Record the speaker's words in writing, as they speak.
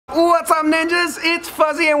What's up, ninjas? It's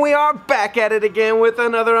Fuzzy and we are back at it again with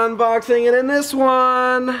another unboxing, and in this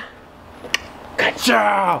one,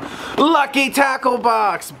 Lucky Tackle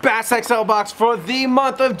Box, Bass XL box for the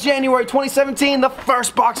month of January 2017, the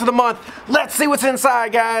first box of the month. Let's see what's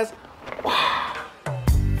inside, guys.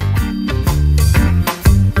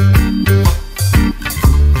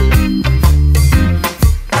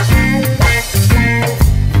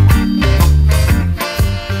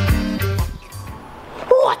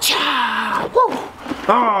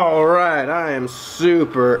 Alright, I am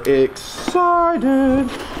super excited.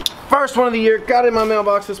 First one of the year, got in my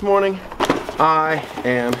mailbox this morning. I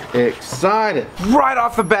am excited. Right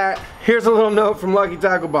off the bat, here's a little note from Lucky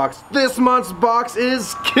Tackle Box. This month's box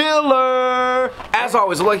is killer! As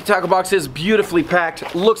always, the Lucky Tackle Box is beautifully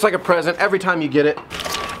packed. Looks like a present every time you get it.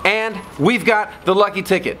 And we've got the lucky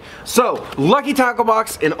ticket. So, Lucky Tackle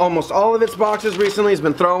Box in almost all of its boxes recently has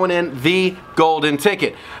been throwing in the golden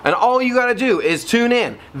ticket. And all you gotta do is tune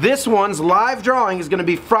in. This one's live drawing is gonna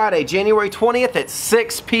be Friday, January 20th at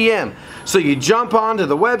 6 p.m. So you jump onto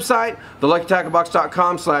the website,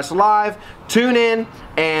 theluckytacklebox.com/live, tune in,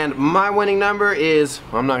 and my winning number is,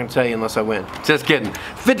 I'm not gonna tell you unless I win. Just kidding.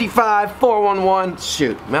 55411.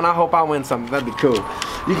 Shoot, man, I hope I win something. That'd be cool.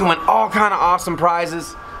 You can win all kind of awesome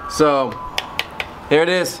prizes. So, here it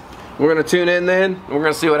is. We're gonna tune in then, and we're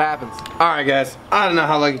gonna see what happens. Alright guys, I don't know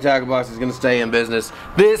how Lucky Tackle Box is gonna stay in business.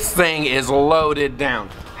 This thing is loaded down.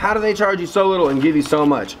 How do they charge you so little and give you so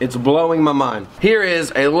much? It's blowing my mind. Here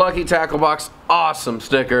is a Lucky Tackle Box awesome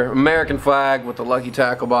sticker. American flag with the Lucky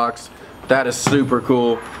Tackle Box. That is super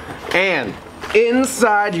cool. And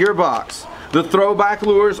inside your box, the Throwback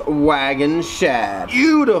Lures Wagon Shad.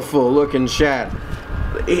 Beautiful looking shad.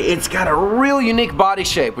 It's got a real unique body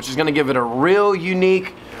shape, which is going to give it a real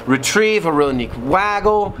unique retrieve, a real unique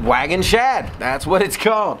waggle. Wagon shad, that's what it's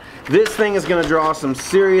called. This thing is going to draw some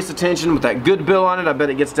serious attention with that good bill on it. I bet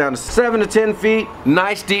it gets down to 7 to 10 feet.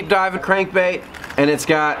 Nice deep dive crankbait, and it's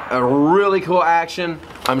got a really cool action.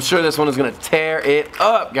 I'm sure this one is going to tear it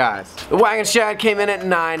up, guys. The Wagon Shad came in at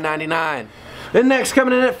 $9.99. And next,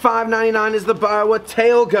 coming in at $5.99 is the Biowa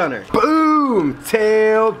Tail Gunner. Boom!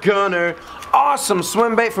 Tail Gunner. Awesome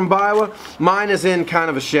swim bait from Biowa. Mine is in kind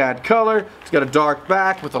of a shad color. It's got a dark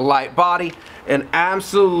back with a light body. An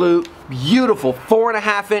absolute beautiful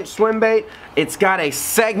 4.5-inch swim bait. It's got a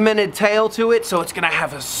segmented tail to it, so it's gonna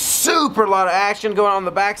have a super lot of action going on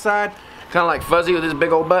the backside. Kind of like Fuzzy with his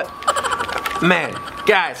big old butt. Man,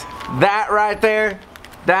 guys, that right there,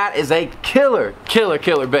 that is a killer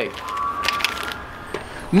bait.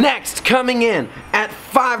 Next, coming in at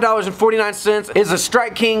 $5.49 is a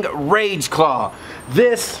Strike King Rage Claw.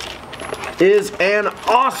 This is an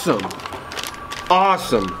awesome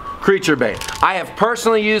creature bait. I have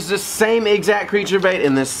personally used this same exact creature bait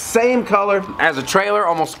in this same color as a trailer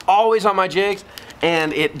almost always on my jigs,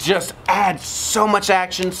 and it just adds so much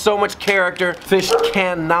action, so much character. Fish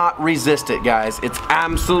cannot resist it, guys. It's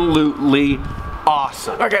absolutely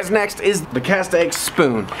awesome. Alright guys, next is the Cast Egg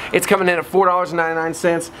Spoon. It's coming in at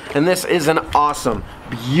 $4.99, and this is an awesome,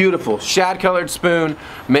 beautiful, shad-colored spoon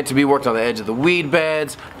meant to be worked on the edge of the weed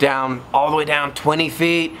beds, down, all the way down 20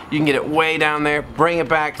 feet. You can get it way down there, bring it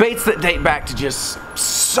back. Baits that date back to just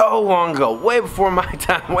so long ago, way before my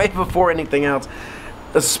time, way before anything else.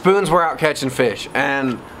 The spoons were out catching fish,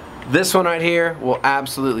 and this one right here will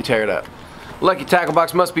absolutely tear it up. Lucky Tackle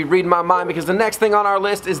Box must be reading my mind because the next thing on our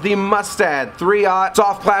list is the Mustad 3/0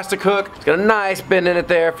 soft plastic hook. It's got a nice bend in it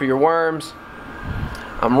there for your worms.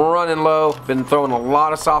 I'm running low. Been throwing a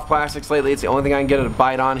lot of soft plastics lately. It's the only thing I can get it to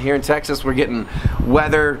bite on. Here in Texas, we're getting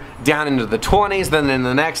weather down into the 20s, then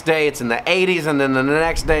the next day it's in the 80s, and then the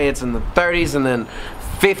next day it's in the 30s, and then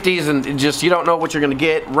 50s, and just you don't know what you're gonna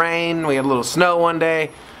get. Rain, we had a little snow one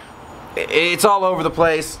day. It's all over the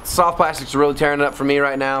place. Soft plastics are really tearing it up for me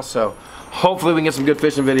right now, so hopefully we can get some good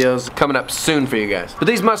fishing videos coming up soon for you guys. But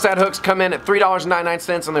these Mustad hooks come in at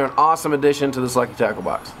 $3.99, and they're an awesome addition to this Lucky Tackle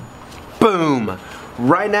Box. Boom!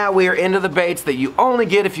 Right now we are into the baits that you only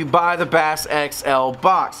get if you buy the Bass XL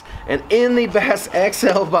box. And in the Bass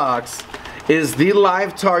XL box is the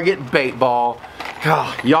Live Target Bait Ball.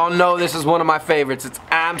 Y'all know this is one of my favorites. It's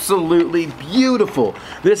absolutely beautiful.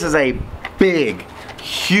 This is a big,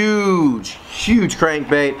 huge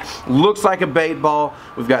crankbait. Looks like a bait ball.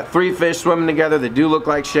 We've got 3 fish swimming together. They do look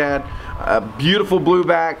like shad. A beautiful blue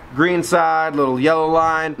back, green side, little yellow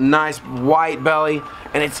line, nice white belly,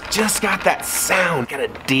 and it's just got that sound. Got a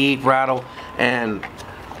deep rattle, and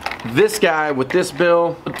this guy with this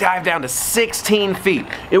bill will dive down to 16 feet.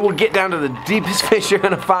 It will get down to the deepest fish you're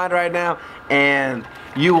gonna find right now, and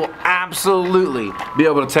you will absolutely be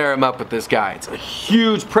able to tear them up with this guy. It's a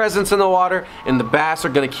huge presence in the water, and the bass are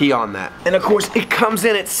gonna key on that. And of course, it comes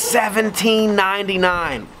in at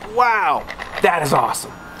 $17.99. Wow, that is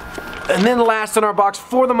awesome. And then last in our box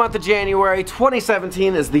for the month of January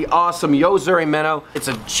 2017 is the awesome Yo-Zuri minnow. It's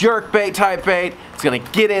a jerkbait type bait. It's gonna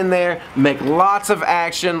get in there, make lots of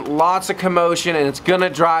action, lots of commotion, and it's gonna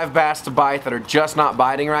drive bass to bite that are just not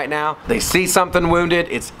biting right now. They see something wounded,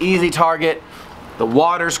 it's easy target, the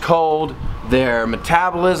water's cold, their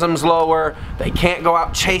metabolism's lower, they can't go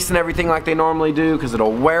out chasing everything like they normally do because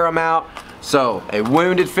it'll wear them out. So a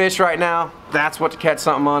wounded fish right now, that's what to catch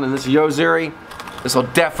something on, and this Yo-Zuri, this will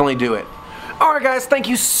definitely do it. Alright guys, thank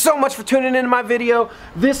you so much for tuning into my video.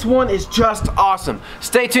 This one is just awesome.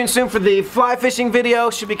 Stay tuned soon for the fly fishing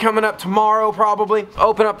video. Should be coming up tomorrow probably.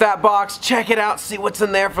 Open up that box, check it out, see what's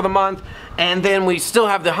in there for the month. And then we still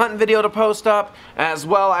have the hunting video to post up, as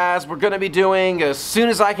well as we're going to be doing, as soon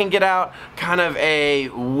as I can get out, kind of a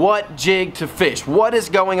what jig to fish. What is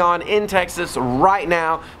going on in Texas right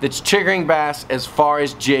now that's triggering bass as far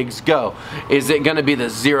as jigs go? Is it going to be the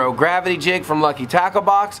zero gravity jig from Lucky Tackle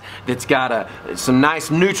Box that's got some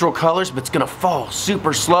nice neutral colors, but it's going to fall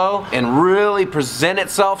super slow and really present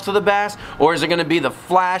itself to the bass? Or is it going to be the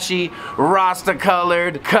flashy, Rasta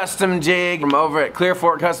colored custom jig from over at Clear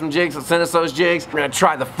Fork Custom Jigs that sent us those jigs? We're going to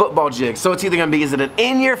try the football jig. So it's either going to be, is it an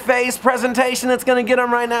in-your-face presentation that's going to get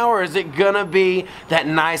them right now, or is it going to be that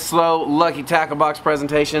nice, slow Lucky Tackle Box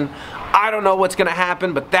presentation? I don't know what's going to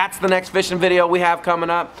happen, but that's the next fishing video we have coming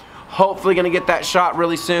up. Hopefully gonna get that shot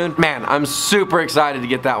really soon. Man, I'm super excited to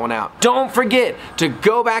get that one out. Don't forget to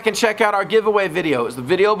go back and check out our giveaway video. It was the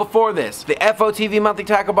video before this, the FOTV monthly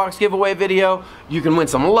tackle box giveaway video. You can win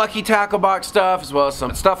some Lucky Tackle Box stuff, as well as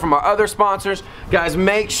some stuff from our other sponsors. Guys,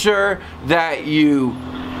 make sure that you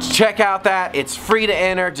check out that. It's free to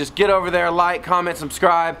enter. Just get over there, like, comment,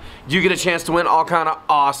 subscribe. You get a chance to win all kind of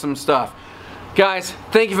awesome stuff. Guys,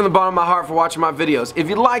 thank you from the bottom of my heart for watching my videos. If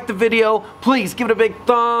you liked the video, please give it a big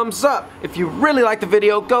thumbs up. If you really like the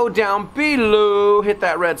video, go down below, hit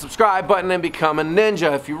that red subscribe button and become a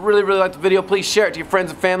ninja. If you really like the video, please share it to your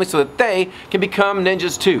friends and family so that they can become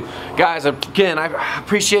ninjas too. Guys, again, I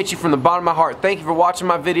appreciate you from the bottom of my heart. Thank you for watching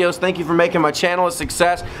my videos. Thank you for making my channel a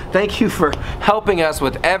success. Thank you for helping us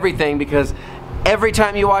with everything, because every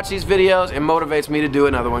time you watch these videos, it motivates me to do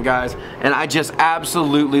another one, guys. And I just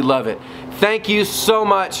absolutely love it. Thank you so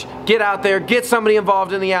much. Get out there, get somebody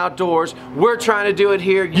involved in the outdoors. We're trying to do it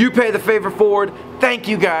here. You pay the favor forward. Thank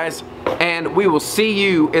you, guys. And we will see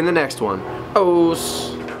you in the next one.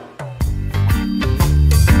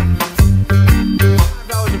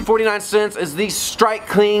 $5.49 is the Strike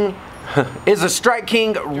King, is a Strike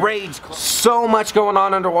King Rage. So much going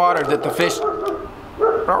on underwater that the fish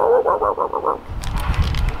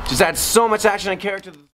just adds so much action and character.